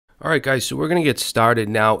Alright guys, so we're going to get started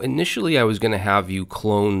now. Initially I was going to have you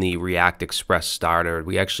clone the React Express starter.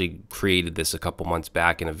 We actually created this a couple months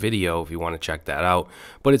back in a video if you want to check that out.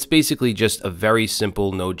 But it's basically just a very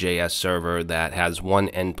simple Node.js server that has one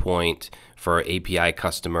endpoint for API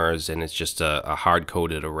customers, and it's just a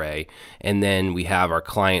hard-coded array. And then we have our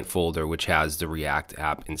client folder, which has the React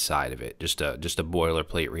app inside of it, just a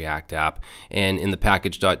boilerplate React app. And in the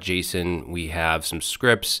package.json, we have some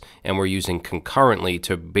scripts, and we're using concurrently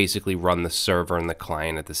to basically run the server and the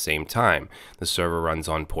client at the same time. The server runs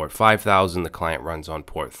on port 5000, the client runs on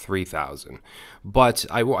port 3000. But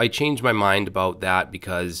I changed my mind about that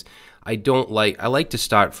because I like to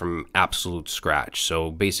start from absolute scratch, so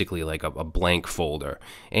basically like a blank folder.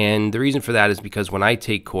 And the reason for that is because when I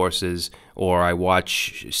take courses or I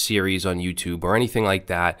watch series on YouTube or anything like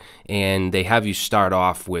that, and they have you start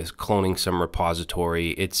off with cloning some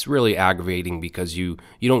repository, it's really aggravating because you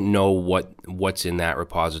don't know what's in that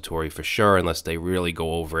repository for sure unless they really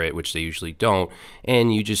go over it, which they usually don't,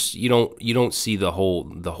 and you don't see the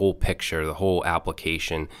whole picture, the whole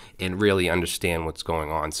application, and really understand what's going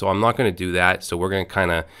on. So I'm not going to do that. So we're going to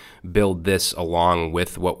kind of build this along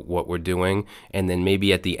with what we're doing, and then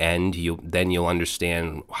maybe at the end you'll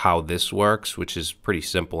understand how this works, which is pretty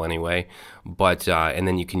simple anyway. But and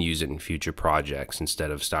then you can use it in future projects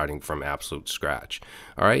instead of starting from absolute scratch.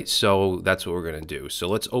 All right, so that's what we're going to do. So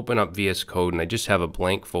let's open up VS Code, and I just have a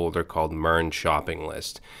blank folder called MERN shopping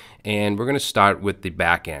list. And we're going to start with the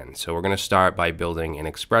backend. So we're going to start by building an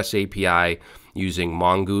Express API using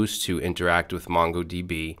Mongoose to interact with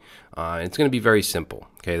MongoDB. It's going to be very simple.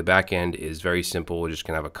 Okay, the backend is very simple. We're just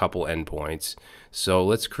going to have a couple endpoints. So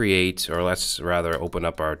let's create, or let's rather open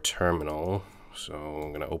up our terminal. So I'm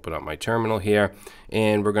going to open up my terminal here,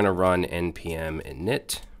 and we're going to run npm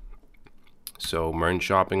init. So MERN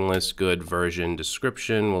shopping list, good, version,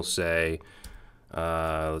 description. We'll say,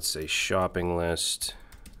 let's say shopping list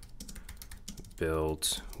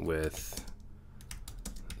built with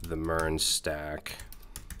the MERN stack.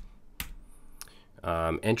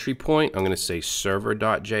 Entry point, I'm going to say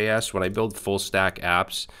server.js. When I build full stack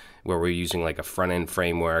apps where we're using like a front end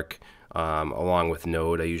framework along with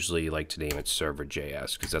Node, I usually like to name it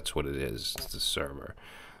server.js because that's what it is. It's the server.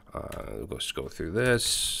 Let's go through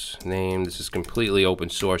this. Name, this is completely open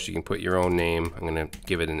source. You can put your own name. I'm going to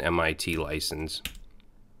give it an MIT license.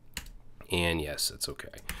 And yes, that's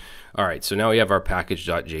okay. All right, so now we have our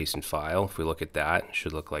package.json file. If we look at that, it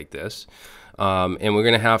should look like this. And we're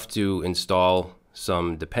going to have to install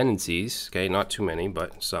some dependencies, okay, not too many,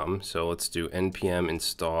 but some. So let's do npm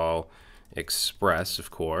install express,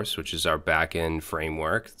 of course, which is our backend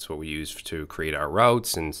framework. That's what we use to create our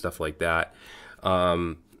routes and stuff like that.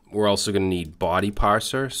 We're also going to need body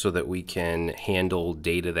parser so that we can handle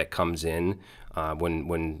data that comes in.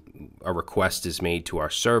 When a request is made to our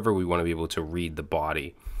server, we want to be able to read the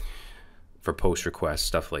body for post requests,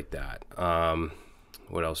 stuff like that.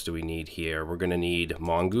 What else do we need here? We're going to need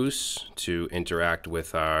Mongoose to interact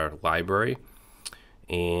with our library.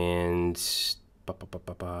 And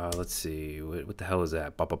let's see, what the hell is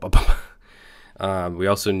that? We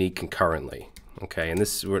also need concurrently. Okay, and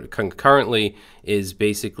this concurrently is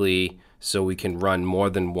basically so we can run more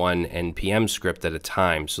than one npm script at a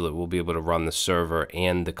time, so that we'll be able to run the server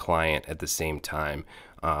and the client at the same time.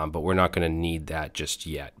 But we're not going to need that just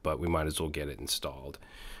yet, but we might as well get it installed.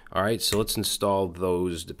 All right, so let's install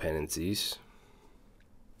those dependencies.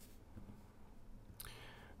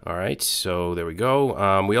 All right, so there we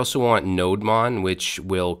go. We also want NodeMon, which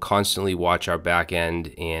will constantly watch our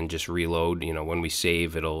backend and just reload. You know, when we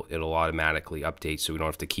save, it'll automatically update, so we don't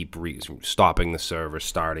have to keep stopping the server,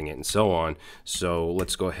 starting it, and so on. So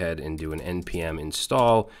let's go ahead and do an npm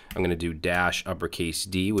install. I'm going to do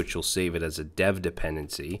 -D, which will save it as a dev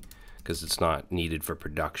dependency because it's not needed for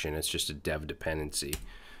production. It's just a dev dependency,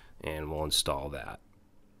 and we'll install that.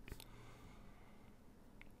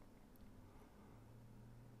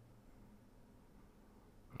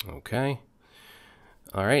 Okay.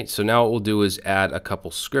 All right, so now what we'll do is add a couple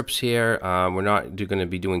scripts here. We're not going to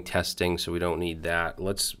be doing testing, so we don't need that.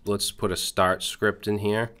 Let's put a start script in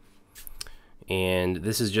here. And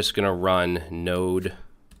this is just going to run node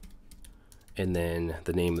and then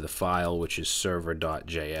the name of the file, which is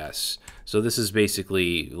server.js. So this is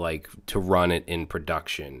basically like to run it in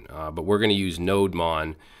production, but we're going to use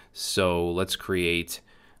NodeMon. So let's create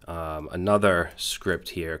another script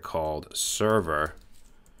here called server,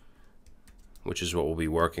 which is what we'll be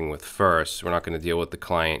working with first. We're not going to deal with the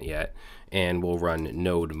client yet. And we'll run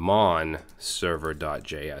NodeMon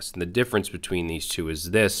server.js. And the difference between these two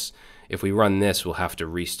is this. If we run this, we'll have to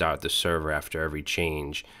restart the server after every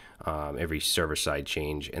change. every server-side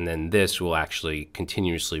change, and then this will actually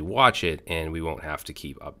continuously watch it, and we won't have to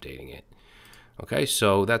keep updating it. Okay,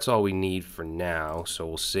 so that's all we need for now. So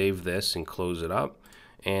we'll save this and close it up,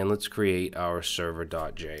 and let's create our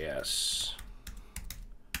server.js.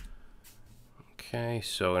 Okay,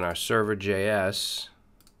 so in our server.js,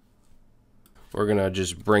 we're going to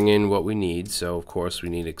just bring in what we need. So of course we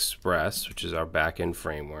need Express, which is our backend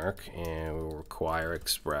framework, and we'll require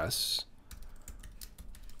Express.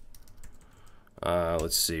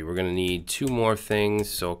 Let's see, we're going to need two more things,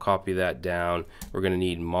 so I'll copy that down. We're going to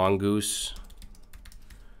need Mongoose.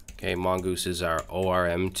 Okay, Mongoose is our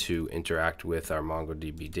ORM to interact with our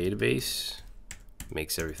MongoDB database.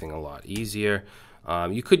 Makes everything a lot easier.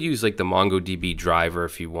 You could use like the MongoDB driver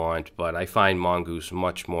if you want, but I find Mongoose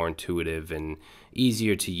much more intuitive and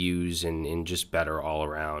easier to use and just better all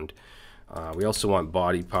around. We also want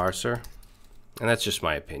body parser, and that's just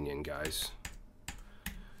my opinion, guys.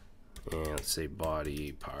 And let's say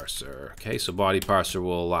body parser. Okay, so body parser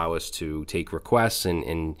will allow us to take requests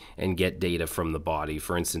and get data from the body.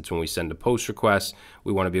 For instance, when we send a post request,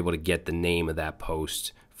 we want to be able to get the name of that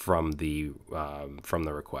post from the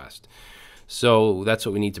request. So that's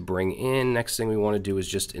what we need to bring in. Next thing we want to do is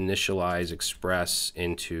just initialize Express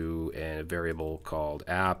into a variable called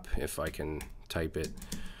app, if I can type it.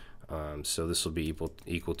 So this will be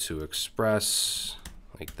equal to Express,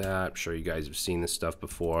 like that. I'm sure you guys have seen this stuff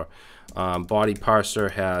before. Body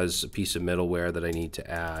parser has a piece of middleware that I need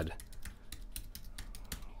to add.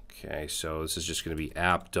 Okay, so this is just going to be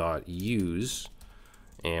app.use,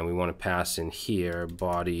 and we want to pass in here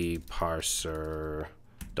body parser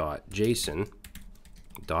 .json,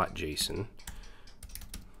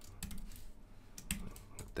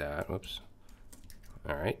 like that. Whoops.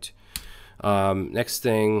 All right. Next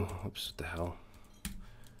thing, whoops, what the hell?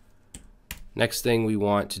 Next thing we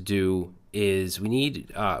want to do is we need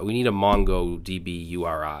a MongoDB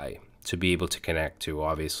URI to be able to connect to.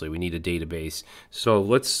 Obviously, we need a database. So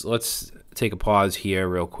let's take a pause here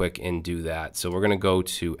real quick and do that. So we're going to go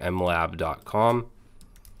to mlab.com.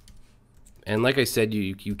 And like I said,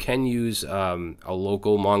 you can use a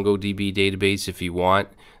local MongoDB database if you want.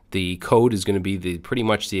 The code is going to be pretty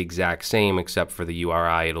much the exact same, except for the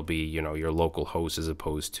URI. It'll be, you know, your local host as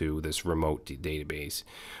opposed to this remote database.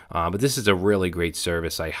 But this is a really great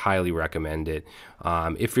service. I highly recommend it.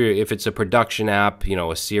 If it's a production app, you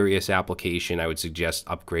know, a serious application, I would suggest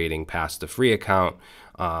upgrading past the free account.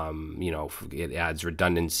 You know, it adds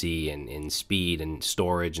redundancy and speed and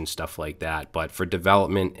storage and stuff like that. But for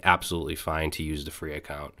development, absolutely fine to use the free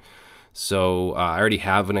account. So I already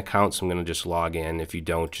have an account, so I'm going to just log in. If you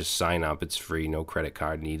don't, just sign up. It's free, no credit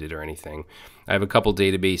card needed or anything. I have a couple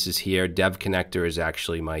databases here. Dev Connector is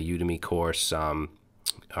actually my Udemy course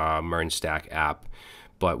MERN stack app.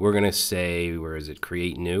 But we're going to say, where is it,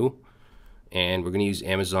 create new. And we're going to use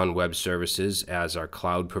Amazon Web Services as our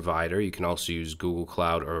cloud provider. You can also use Google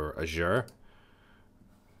Cloud or Azure.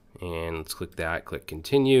 And let's click that, click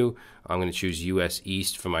continue. I'm going to choose US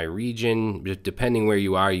East for my region. Depending where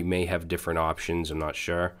you are, you may have different options, I'm not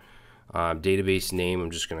sure. Database name,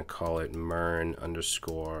 I'm just going to call it MERN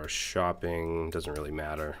 _ shopping. Doesn't really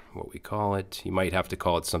matter what we call it. You might have to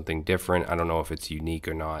call it something different. I don't know if it's unique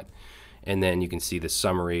or not. And then you can see the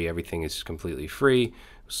summary. Everything is completely free.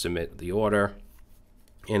 Submit the order.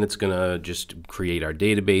 And it's going to just create our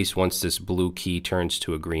database. Once this blue key turns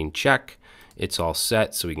to a green check, it's all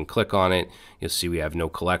set, so we can click on it. You'll see we have no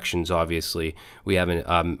collections, obviously. We have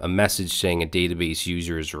a message saying a database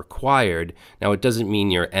user is required. Now, it doesn't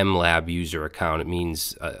mean your MLab user account. It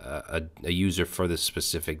means a user for this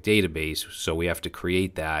specific database, so we have to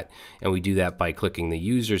create that. And we do that by clicking the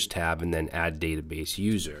Users tab and then Add Database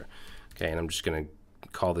User. Okay, and I'm just going to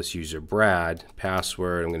call this user Brad.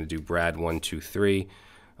 Password, I'm going to do Brad123.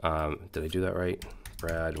 Did I do that right?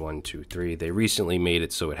 Brad123. They recently made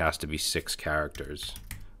it so it has to be 6 characters.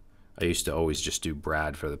 I used to always just do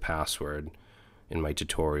Brad for the password in my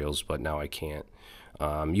tutorials, but now I can't.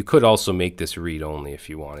 You could also make this read-only if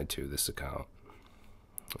you wanted to, this account.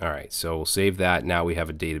 All right, so we'll save that. Now we have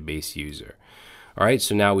a database user. All right,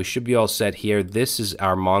 so now we should be all set here. This is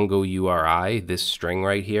our Mongo URI, this string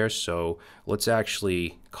right here. So let's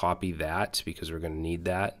actually copy that because we're going to need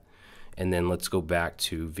that. And then let's go back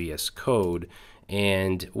to VS Code.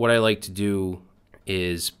 And what I like to do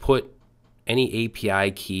is put any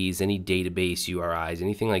API keys, any database URIs,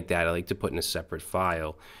 anything like that, I like to put in a separate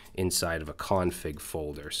file inside of a config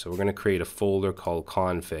folder. So we're going to create a folder called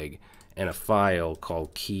config and a file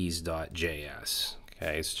called keys.js.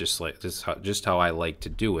 Okay, it's just like this, just how I like to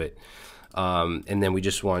do it. And then we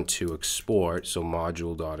just want to export, so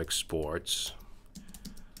module.exports.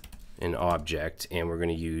 an object, and we're going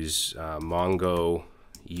to use Mongo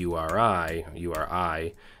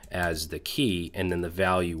URI as the key, and then the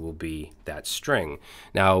value will be that string.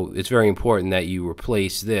 Now, it's very important that you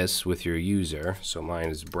replace this with your user, so mine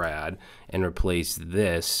is Brad, and replace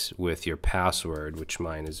this with your password, which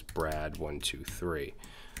mine is Brad123.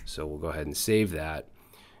 So we'll go ahead and save that.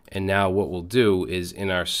 And now what we'll do is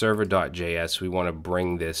in our server.js, we want to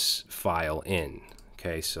bring this file in.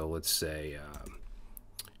 Okay, so let's say,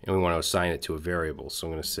 and we want to assign it to a variable. So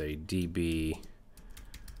I'm going to say db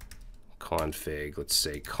config, let's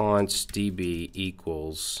say const db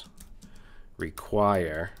equals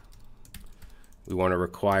require. We want to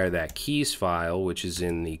require that keys file, which is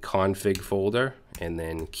in the config folder, and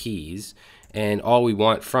then keys. And all we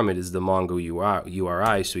want from it is the Mongo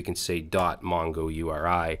URI, so we can say .mongo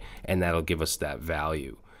URI, and that'll give us that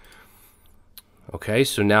value. Okay,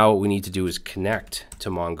 so now what we need to do is connect to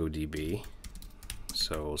MongoDB.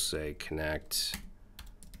 So we'll say connect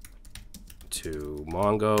to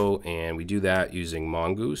Mongo, and we do that using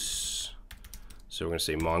Mongoose. So we're going to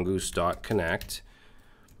say mongoose.connect,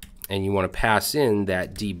 and you want to pass in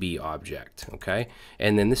that DB object, okay?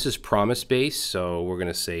 And then this is promise based, so we're going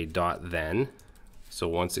to say .then. So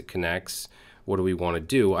once it connects, what do we want to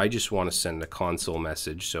do? I just want to send a console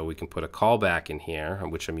message, so we can put a callback in here,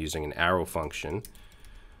 which I'm using an arrow function,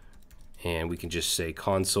 and we can just say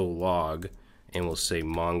console log, and we'll say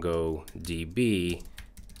MongoDB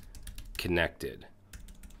connected.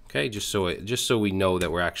 Okay, just so we know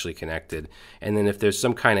that we're actually connected. And then if there's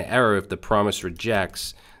some kind of error, if the promise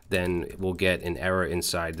rejects, then we'll get an error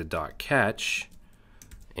inside the .catch,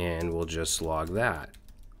 and we'll just log that,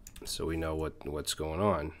 so we know what's going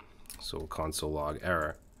on. So we'll console log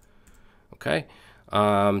error. Okay.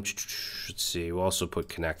 Let's see. We'll also put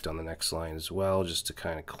connect on the next line as well, just to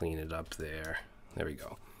kind of clean it up there. There we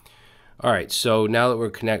go. All right, so now that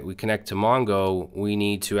we connect to Mongo, we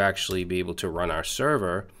need to actually be able to run our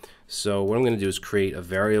server. So what I'm going to do is create a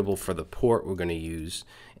variable for the port we're going to use,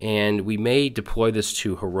 and we may deploy this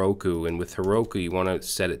to Heroku. And with Heroku, you want to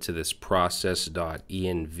set it to this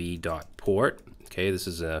process.env.port. Okay, this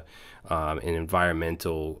is an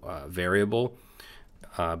environmental variable,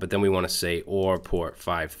 but then we want to say or port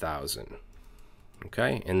 5000.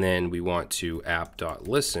 Okay, and then we want to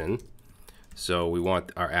app.listen. So we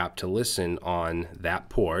want our app to listen on that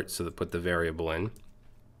port, so that put the variable in.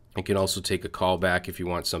 You can also take a callback if you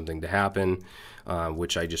want something to happen,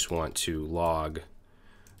 which I just want to log.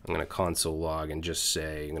 I'm going to console log and just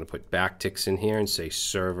say, I'm going to put backticks in here and say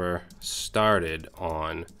server started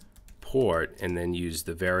on port, and then use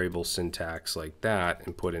the variable syntax like that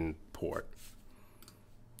and put in port.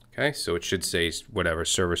 Okay, so it should say whatever,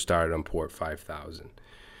 server started on port 5000.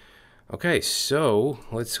 Okay, so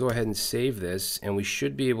let's go ahead and save this, and we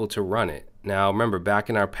should be able to run it. Now remember, back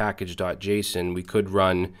in our package.json, we could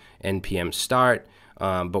run npm start,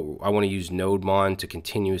 but I want to use nodemon to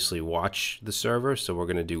continuously watch the server, so we're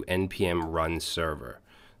going to do npm run server.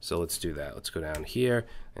 So let's do that. Let's go down here,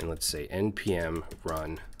 and let's say npm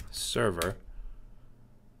run server.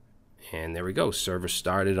 And there we go. Server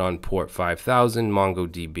started on port 5000.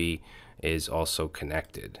 MongoDB is also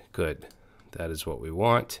connected. Good. That is what we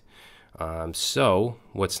want. So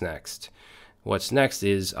what's next? What's next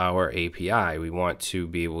is our API. We want to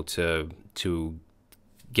be able to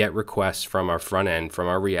get requests from our front end, from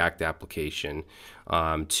our React application,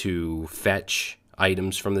 to fetch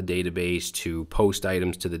items from the database, to post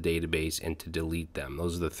items to the database, and to delete them.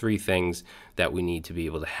 Those are the three things that we need to be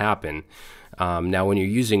able to happen. Now, when you're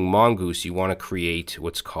using Mongoose, you want to create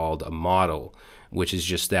what's called a model, which is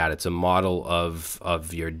just that. It's a model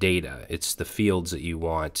of your data. It's the fields that you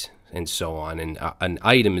want, and so on. And an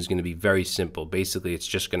item is going to be very simple. Basically, it's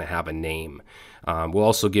just going to have a name. We'll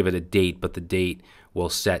also give it a date, but the date we'll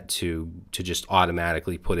set to just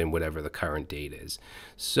automatically put in whatever the current date is.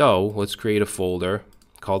 So let's create a folder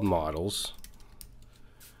called models,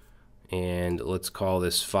 and let's call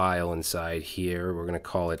this file inside here, we're going to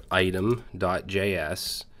call it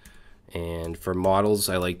item.js. And for models,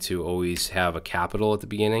 I like to always have a capital at the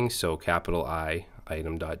beginning, so capital I,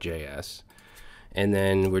 item.js. And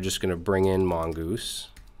then we're just going to bring in Mongoose.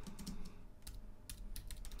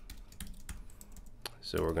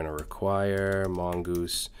 So we're going to require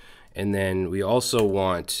Mongoose. And then we also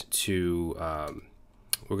want to,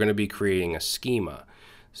 we're going to be creating a schema.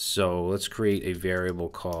 So let's create a variable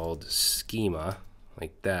called schema,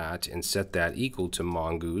 like that, and set that equal to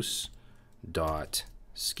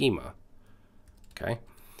mongoose.schema. Okay.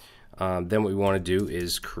 Then what we want to do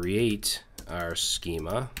is create our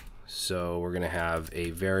schema. So we're going to have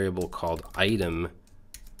a variable called item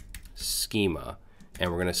schema, and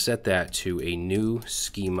we're going to set that to a new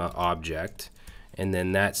schema object, and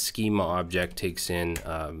then that schema object takes in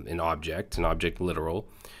an object literal,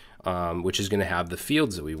 which is going to have the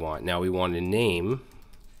fields that we want. Now we want a name,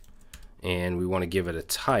 and we want to give it a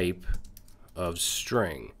type of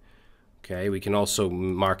string. Okay, we can also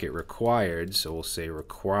mark it required, so we'll say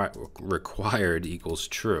required equals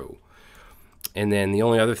true. And then the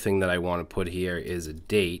only other thing that I want to put here is a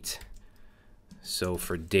date. So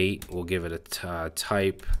for date, we'll give it a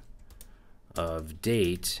type of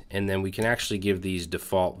date, and then we can actually give these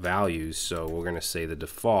default values. So we're going to say the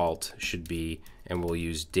default should be, and we'll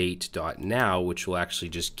use date.now, which will actually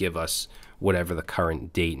just give us whatever the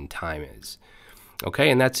current date and time is. Okay,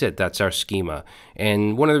 and that's it. That's our schema.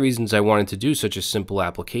 And one of the reasons I wanted to do such a simple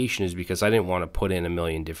application is because I didn't want to put in a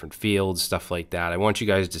million different fields, stuff like that. I want you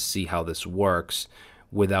guys to see how this works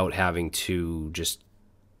without having to just,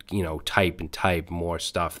 you know, type and type more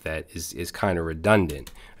stuff that is kind of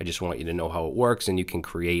redundant. I just want you to know how it works, and you can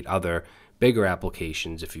create other bigger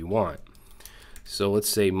applications if you want. So let's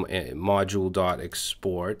say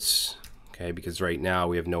module.exports, okay, because right now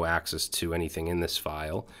we have no access to anything in this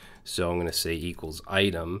file. So I'm going to say equals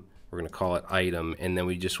item. We're going to call it item, and then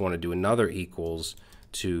we just want to do another equals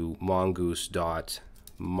to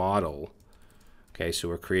mongoose.model. Okay, so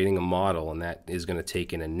we're creating a model, and that is going to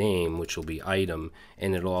take in a name, which will be item,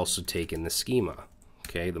 and it'll also take in the schema.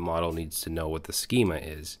 Okay, the model needs to know what the schema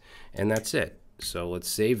is, and that's it. So let's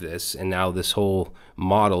save this, and now this whole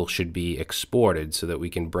model should be exported so that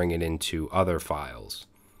we can bring it into other files.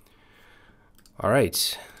 All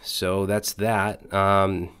right, so that's that.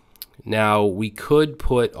 Now we could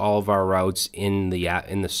put all of our routes in the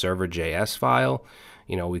server.js file.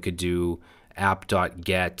 You know, we could do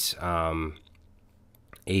app.get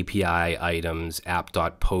API items,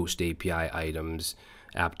 app.post API items,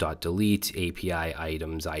 app.delete API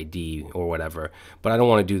items ID, or whatever. But I don't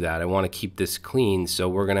want to do that. I want to keep this clean, so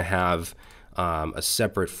we're going to have a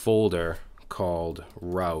separate folder called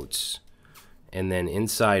routes. And then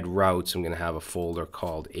inside routes, I'm going to have a folder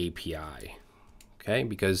called API. Okay,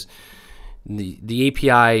 because the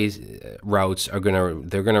API routes are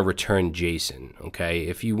they're gonna return JSON. Okay,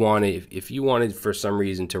 if you wanted for some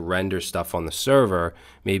reason to render stuff on the server,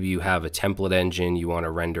 maybe you have a template engine, you want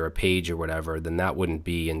to render a page or whatever, then that wouldn't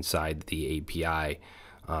be inside the API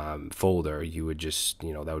folder. You would just,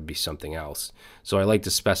 you know, that would be something else. So I like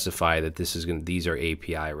to specify that these are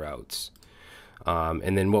API routes.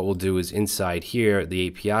 And then what we'll do is inside here, the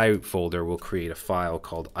API folder, will create a file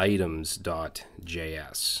called items.js.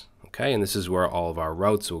 Okay, and this is where all of our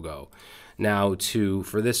routes will go. Now,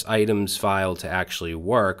 for this items file to actually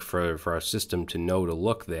work, for our system to know to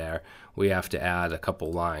look there, we have to add a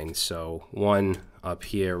couple lines. So one up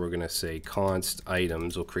here, we're going to say const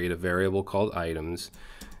items. We'll create a variable called items,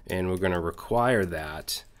 and we're going to require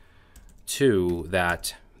that to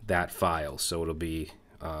that file. So it'll be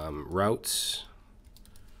routes.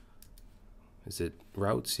 Is it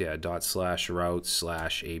routes? Yeah,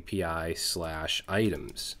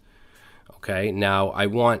 ./routes/API/items. Okay, now I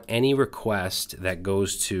want any request that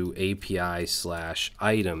goes to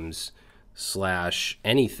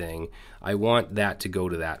API/items/anything, I want that to go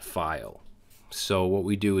to that file. So what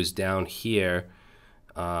we do is down here,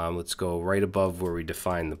 let's go right above where we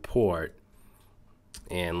define the port,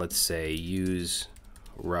 and let's say use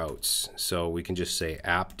routes. So we can just say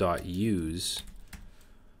app.use,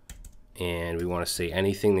 and we want to say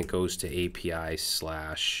anything that goes to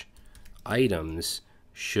API/items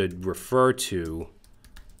should refer to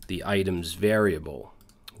the items variable,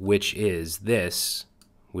 which is this,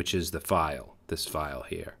 which is the file, this file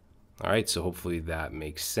here. All right, so hopefully that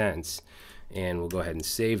makes sense, and we'll go ahead and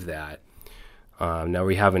save that. Now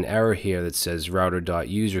we have an error here that says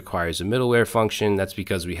router.use requires a middleware function. That's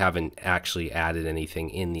because we haven't actually added anything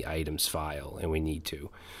in the items file, and we need to.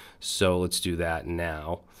 So let's do that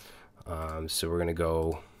now. So we're going to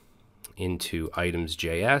go into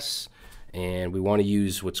items.js, and we want to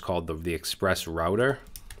use what's called the express router.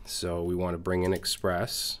 So we want to bring in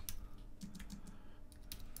express.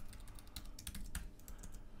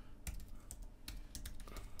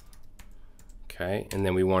 Okay, and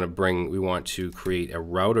then we want to create a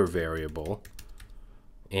router variable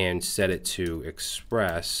and set it to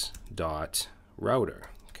express.router.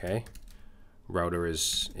 Okay, router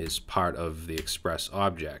is part of the express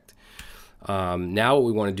object. Now what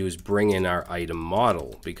we want to do is bring in our item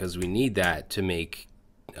model, because we need that to make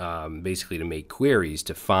basically to make queries,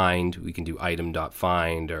 to find. We can do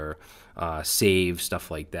item.find or save, stuff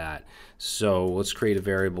like that. So let's create a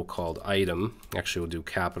variable called item. Actually, we'll do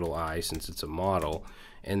capital I since it's a model,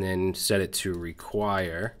 and then set it to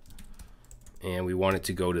require, and we want it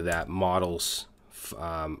to go to that models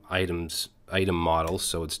item model.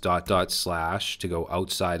 So it's // to go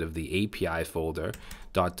outside of the API folder,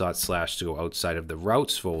 // to go outside of the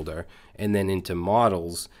routes folder, and then into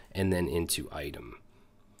models, and then into item.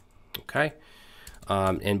 Okay.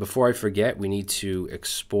 And before I forget, we need to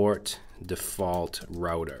export default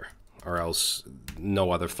router, or else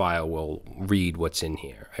no other file will read what's in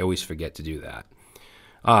here. I always forget to do that.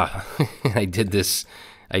 I did this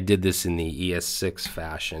in the ES6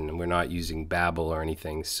 fashion. We're not using Babel or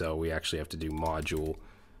anything, so we actually have to do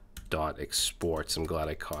module.exports. I'm glad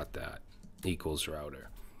I caught that. Equals router.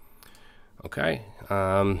 Okay.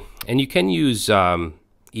 And you can use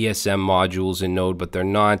ESM modules in Node, but they're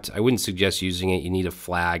not, I wouldn't suggest using it. You need a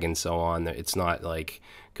flag and so on. It's not like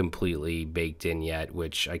completely baked in yet,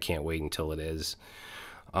 which I can't wait until it is.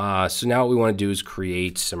 So now what we want to do is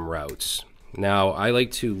create some routes. Now I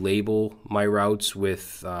like to label my routes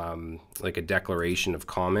with like a declaration of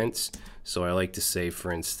comments. So I like to say,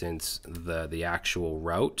 for instance, the actual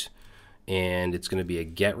route, and it's going to be a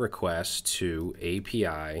GET request to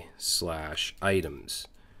API/items.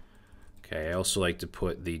 Okay, I also like to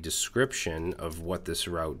put the description of what this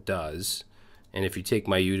route does. And if you take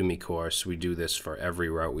my Udemy course, we do this for every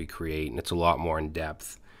route we create, and it's a lot more in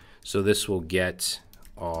depth. So this will get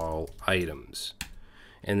all items.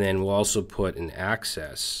 And then we'll also put an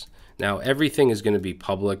access. Now everything is going to be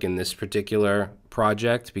public in this particular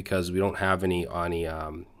project because we don't have any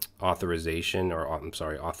authorization, or I'm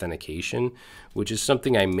sorry, authentication, which is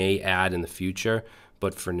something I may add in the future,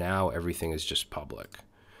 but for now everything is just public.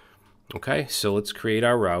 Okay, so let's create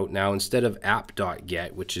our route. Now instead of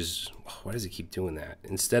app.get, which is, why does it keep doing that?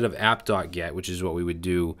 Instead of app.get, which is what we would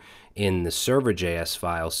do in the server.js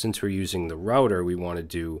file, since we're using the router, we want to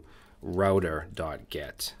do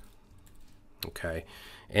router.get. Okay,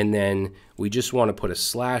 and then we just want to put a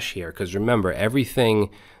slash here, because remember, everything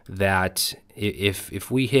that,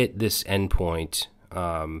 if we hit this endpoint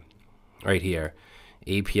right here,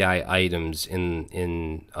 API items in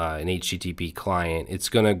an HTTP client, it's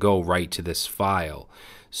going to go right to this file.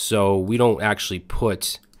 So we don't actually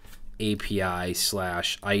put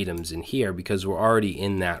API/items in here because we're already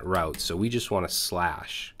in that route. So we just want a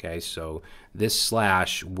slash. Okay, so this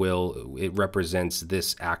slash it represents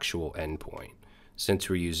this actual endpoint since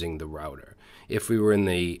we're using the router. If we were in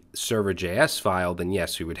the server.js file, then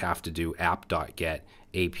yes, we would have to do app.get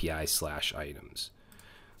API/items.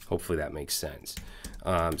 Hopefully that makes sense.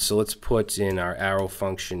 So let's put in our arrow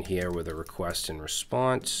function here with a request and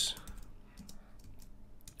response.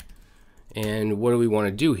 And what do we want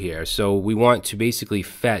to do here? So we want to basically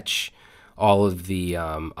fetch all of the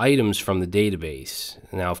items from the database.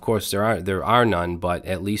 Now, of course, there are none, but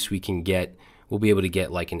at least we'll be able to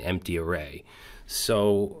get like an empty array.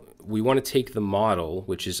 So we want to take the model,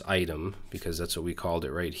 which is item, because that's what we called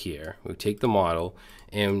it right here. We take the model,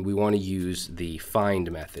 and we want to use the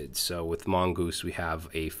find method. So with Mongoose, we have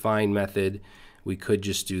a find method. We could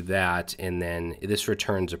just do that, and then this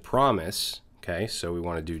returns a promise. Okay, so we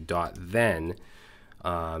want to do .then,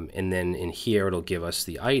 and then in here it'll give us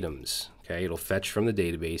the items. Okay, it'll fetch from the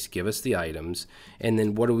database, give us the items, and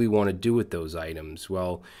then what do we want to do with those items?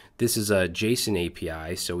 Well, this is a JSON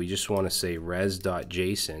API, so we just want to say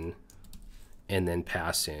res.json and then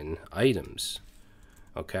pass in items.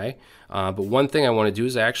 Okay, but one thing I want to do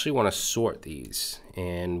is I actually want to sort these,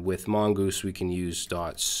 and with Mongoose we can use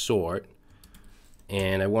 .sort,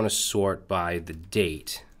 and I want to sort by the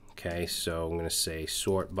date. Okay, so I'm going to say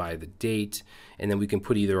sort by the date, and then we can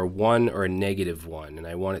put either a 1 or a -1, and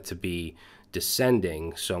I want it to be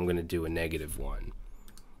descending, so I'm going to do a -1.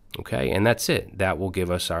 Okay, and that's it. That will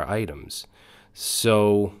give us our items.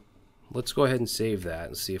 So let's go ahead and save that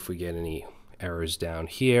and see if we get any errors down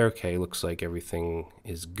here. Okay, looks like everything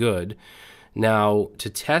is good. Now, to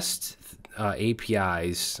test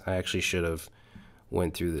APIs, I actually should have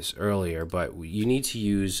went through this earlier, but you need to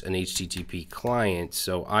use an HTTP client,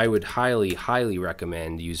 so I would highly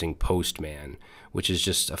recommend using Postman, which is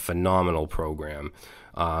just a phenomenal program.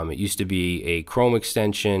 It used to be a Chrome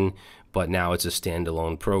extension, but now it's a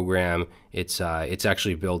standalone program. It's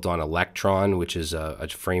actually built on Electron, which is a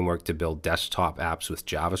framework to build desktop apps with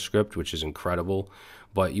JavaScript, which is incredible.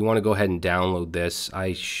 But you want to go ahead and download this.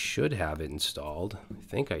 I should have it installed. I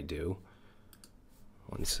think I do.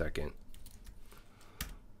 One second.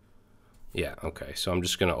 Yeah, okay, so I'm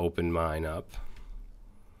just going to open mine up.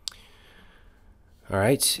 All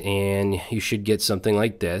right, and you should get something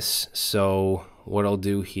like this. So what I'll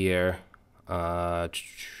do here, I'll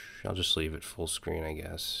just leave it full screen, I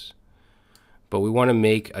guess. But we want to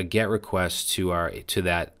make a GET request to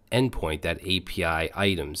that endpoint, that API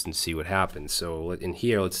items, and see what happens. So in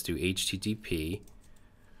here, let's do HTTP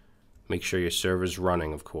Make sure your server's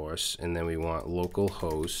running, of course, and then we want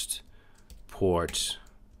localhost port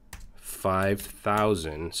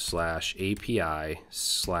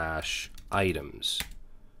 5000/API/items.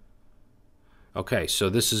 Okay, so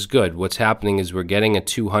this is good. What's happening is we're getting a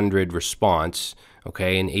 200 response.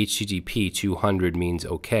 Okay, and HTTP 200 means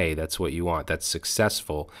okay, that's what you want, that's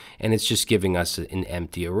successful, and it's just giving us an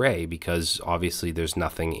empty array because obviously there's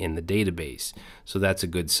nothing in the database. So that's a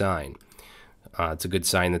good sign. It's a good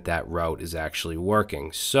sign that that route is actually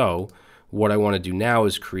working. So what I want to do now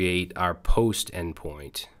is create our post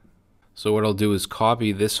endpoint. So what I'll do is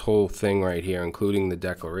copy this whole thing right here, including the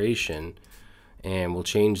declaration, and we'll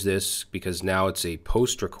change this because now it's a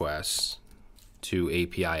post request to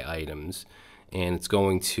API items. And it's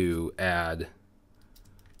going to add,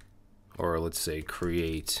 or let's say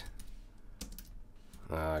create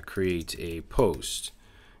a post,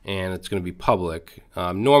 and it's going to be public.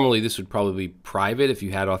 Normally this would probably be private if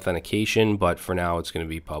you had authentication, but for now it's going to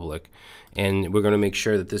be public. And we're going to make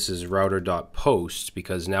sure that this is router.post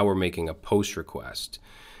because now we're making a post request.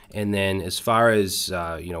 And then as far as,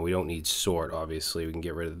 you know, we don't need sort, obviously, we can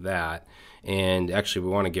get rid of that. And actually,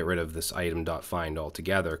 we want to get rid of this item.find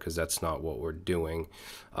altogether because that's not what we're doing.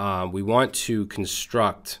 We want to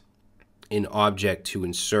construct an object to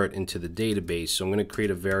insert into the database. So I'm going to create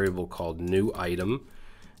a variable called new item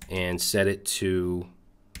and set it to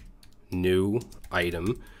new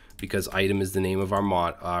item because item is the name of our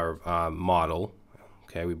model.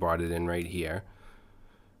 Okay, we brought it in right here.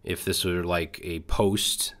 If this were like a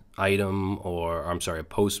post item, or I'm sorry, a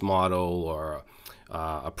post model, or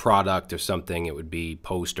a product or something, it would be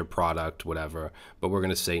post or product, whatever. But we're going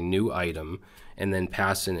to say new item and then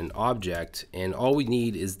pass in an object, and all we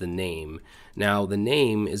need is the name. Now the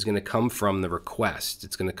name is going to come from the request.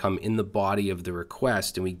 It's going to come in the body of the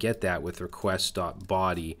request, and we get that with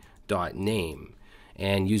request.body.name,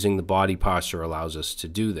 and using the body parser allows us to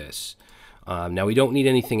do this. Now we don't need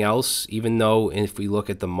anything else, even though if we look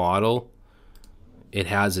at the model, it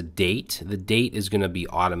has a date. The date is going to be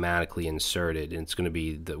automatically inserted, and it's going to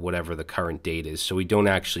be whatever the current date is. So we don't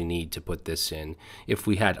actually need to put this in. If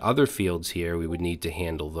we had other fields here, we would need to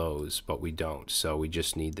handle those, but we don't. So we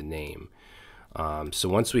just need the name. So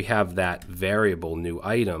once we have that variable new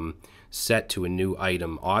item set to a new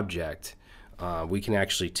item object, we can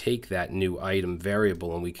actually take that new item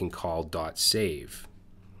variable and we can call .save.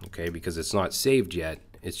 Okay, because it's not saved yet.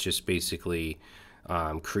 It's just basically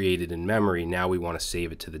created in memory. Now we want to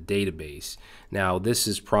save it to the database. Now this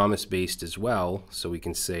is promise based as well, so we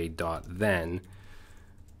can say .then,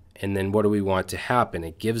 and then what do we want to happen?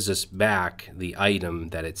 It gives us back the item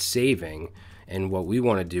that it's saving, and what we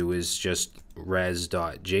want to do is just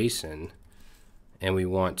res.json, and we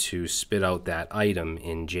want to spit out that item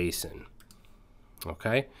in JSON.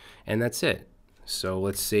 Okay, and that's it. So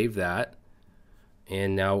let's save that,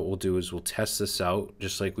 and now what we'll do is we'll test this out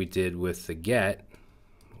just like we did with the get.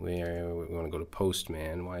 We want to go to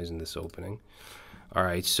Postman. Why isn't this opening? All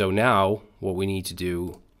right, so now what we need to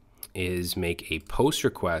do is make a post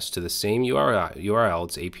request to the same URL,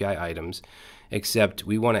 it's API items, except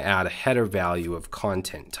we want to add a header value of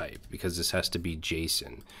content type because this has to be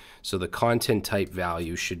JSON. So the content type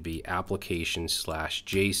value should be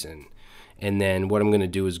application/JSON. And then what I'm going to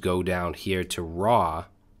do is go down here to raw.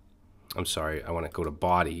 I'm sorry, I want to go to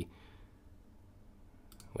body.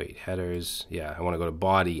 Wait, headers, yeah, I want to go to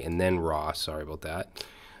body and then raw, sorry about that.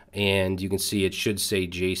 And you can see it should say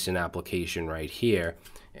JSON application right here,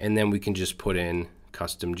 and then we can just put in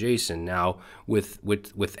custom JSON. Now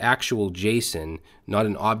with actual JSON, not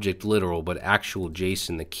an object literal, but actual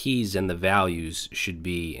JSON, the keys and the values should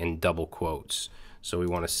be in double quotes. So we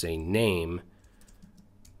want to say name,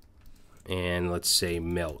 and let's say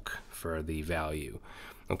milk for the value.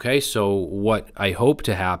 Okay, so what I hope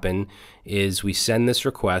to happen is we send this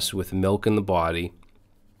request with milk in the body,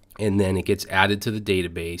 and then it gets added to the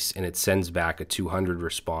database, and it sends back a 200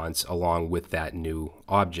 response along with that new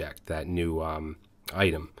object, that new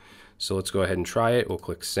item. So let's go ahead and try it. We'll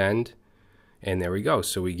click send, and there we go.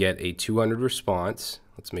 So we get a 200 response.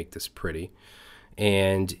 Let's make this pretty.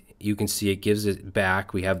 And you can see it gives it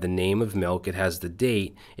back. We have the name of milk. It has the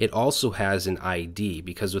date. It also has an ID,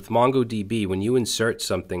 because with MongoDB, when you insert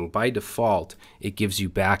something, by default, it gives you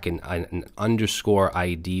back an underscore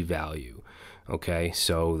ID value. Okay,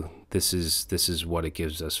 so this is what it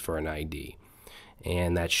gives us for an ID.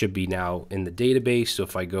 And that should be now in the database. So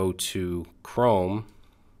if I go to Chrome,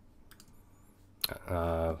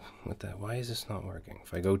 why is this not working?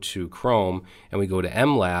 If I go to Chrome and we go to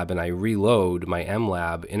MLab and I reload my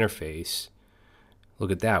MLab interface,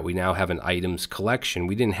 look at that. We now have an items collection.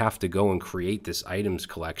 We didn't have to go and create this items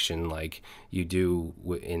collection like you do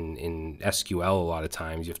in SQL a lot of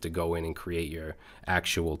times. You have to go in and create your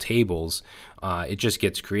actual tables. It just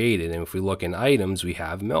gets created. And if we look in items, we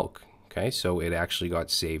have milk. Okay, so it actually got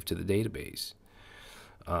saved to the database.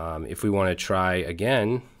 If we want to try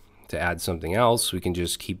again to add something else, we can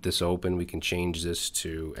just keep this open. We can change this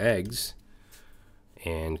to eggs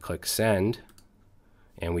and click send.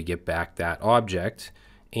 And we get back that object,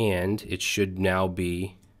 and it should now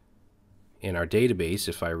be in our database.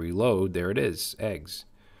 If I reload, there it is, eggs.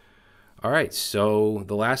 All right, so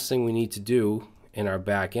the last thing we need to do in our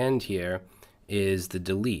back end here is the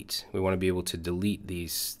delete. We want to be able to delete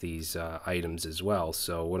these items as well.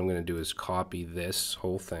 So what I'm going to do is copy this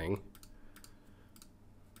whole thing,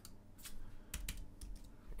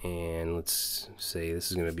 and let's say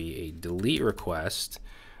this is going to be a delete request.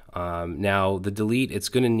 Now the delete, it's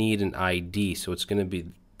going to need an ID, so it's going to be,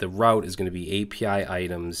 the route is going to be API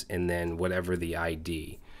items and then whatever the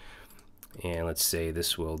ID. And let's say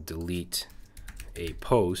this will delete a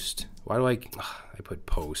post. Why do I put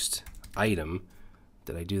post item?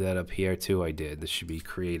 Did I do that up here too? I did. This should be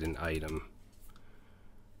create an item.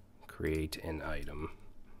 Create an item.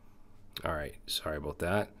 All right, sorry about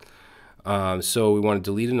that. So we want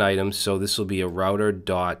to delete an item, so this will be a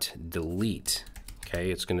router.delete. Okay,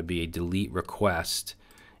 it's going to be a delete request,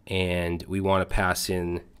 and we want to pass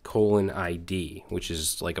in :ID, which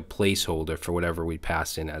is like a placeholder for whatever we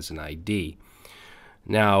pass in as an ID.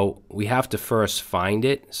 Now we have to first find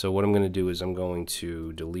it, so what I'm going to do is I'm going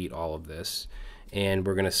to delete all of this, and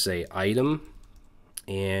we're going to say item,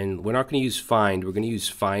 and we're not going to use find, we're going to use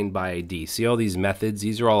find by ID. See all these methods?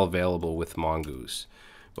 These are all available with Mongoose,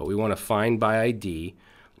 but we want to find by ID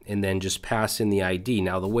and then just pass in the ID.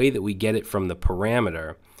 Now the way that we get it from the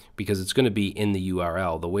parameter, because it's going to be in the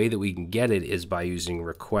URL, the way that we can get it is by using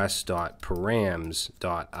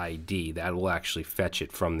request.params.id. That will actually fetch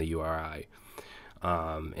it from the URI.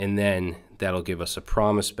 And then that'll give us a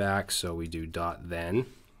promise back, so we do .then,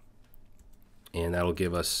 and that'll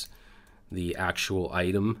give us the actual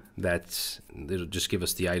item. It'll just give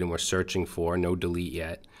us the item we're searching for, no delete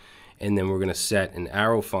yet. And then we're going to set an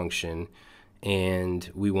arrow function,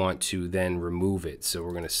 and we want to then remove it. So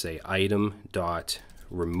we're going to say item.remove,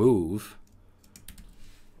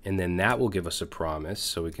 and then that will give us a promise.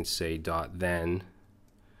 So we can say .then,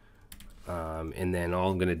 and then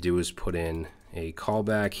all I'm going to do is put in a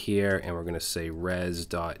callback here, and we're going to say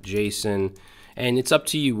res.json, and it's up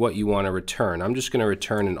to you what you want to return. I'm just going to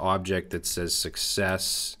return an object that says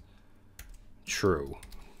success true.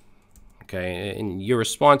 Okay, and your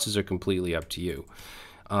responses are completely up to you.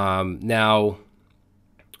 Now,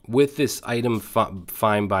 with this item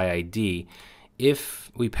find by ID, if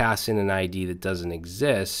we pass in an ID that doesn't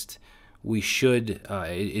exist, we should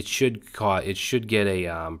it should get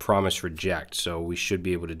a promise reject. So we should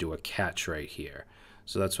be able to do a catch right here.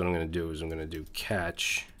 So that's what I'm going to do. Is I'm going to do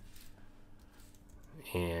catch,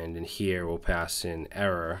 and in here we'll pass in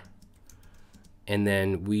error. And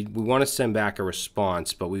then we want to send back a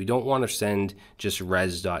response, but we don't want to send just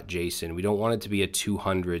res.json. We don't want it to be a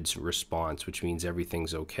 200s response, which means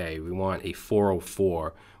everything's okay. We want a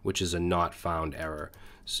 404, which is a not found error.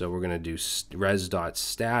 So we're going to do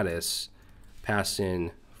res.status, pass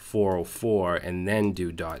in 404, and then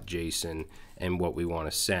do .json and what we want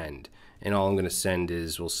to send. And all I'm going to send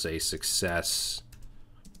is, we'll say success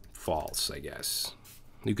false, I guess.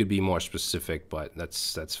 You could be more specific, but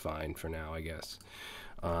that's fine for now, I guess.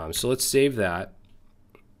 So let's save that,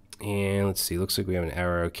 and let's see. Looks like we have an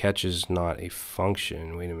error. Catch is not a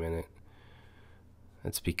function. Wait a minute.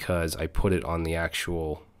 That's because I put it on the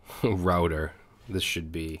actual router. This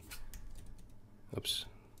should be. Oops.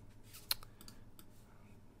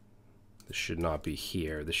 This should not be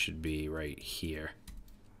here. This should be right here,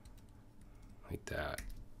 like that.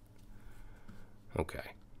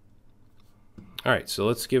 Okay. All right, so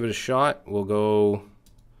let's give it a shot. We'll go,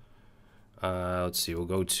 let's see, we'll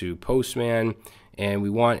go to Postman, and we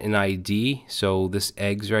want an ID. So this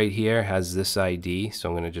eggs right here has this ID, so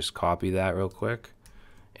I'm going to just copy that real quick.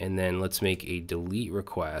 And then let's make a delete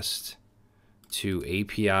request to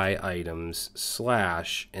API items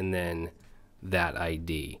 / and then that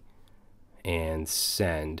ID, and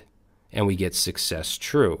send, and we get success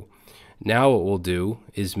true. Now what we'll do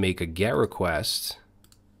is make a GET request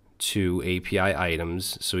to API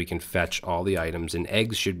items so we can fetch all the items, and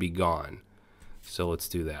eggs should be gone. So let's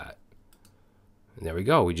do that. And there we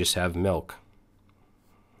go. We just have milk.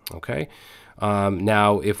 Okay.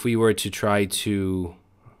 Now if we were to try to,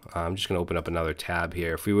 I'm just going to open up another tab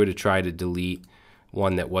here. If we were to try to delete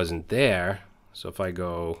one that wasn't there, so if I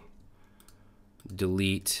go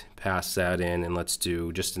delete, pass that in, and let's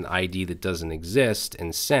do just an ID that doesn't exist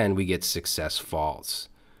and send, we get success false.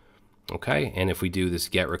 Okay, and if we do this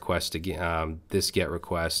get request again,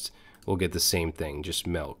 we'll get the same thing, just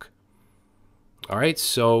milk. All right,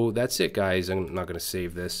 so that's it, guys. I'm not going to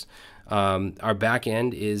save this. Our back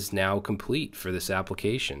end is now complete for this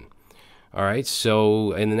application. All right,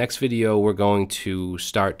 so in the next video, we're going to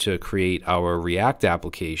start to create our React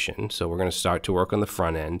application. So we're going to start to work on the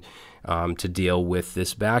front end to deal with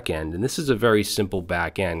this back end. And this is a very simple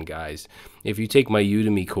back end, guys. If you take my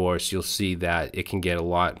Udemy course, you'll see that it can get a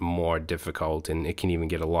lot more difficult, and it can even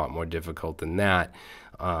get a lot more difficult than that,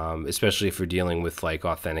 especially if you're dealing with like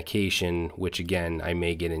authentication, which again, I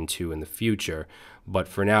may get into in the future. But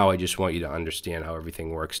for now, I just want you to understand how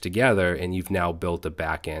everything works together, and you've now built a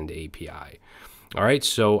back-end API. All right,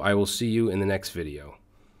 so I will see you in the next video.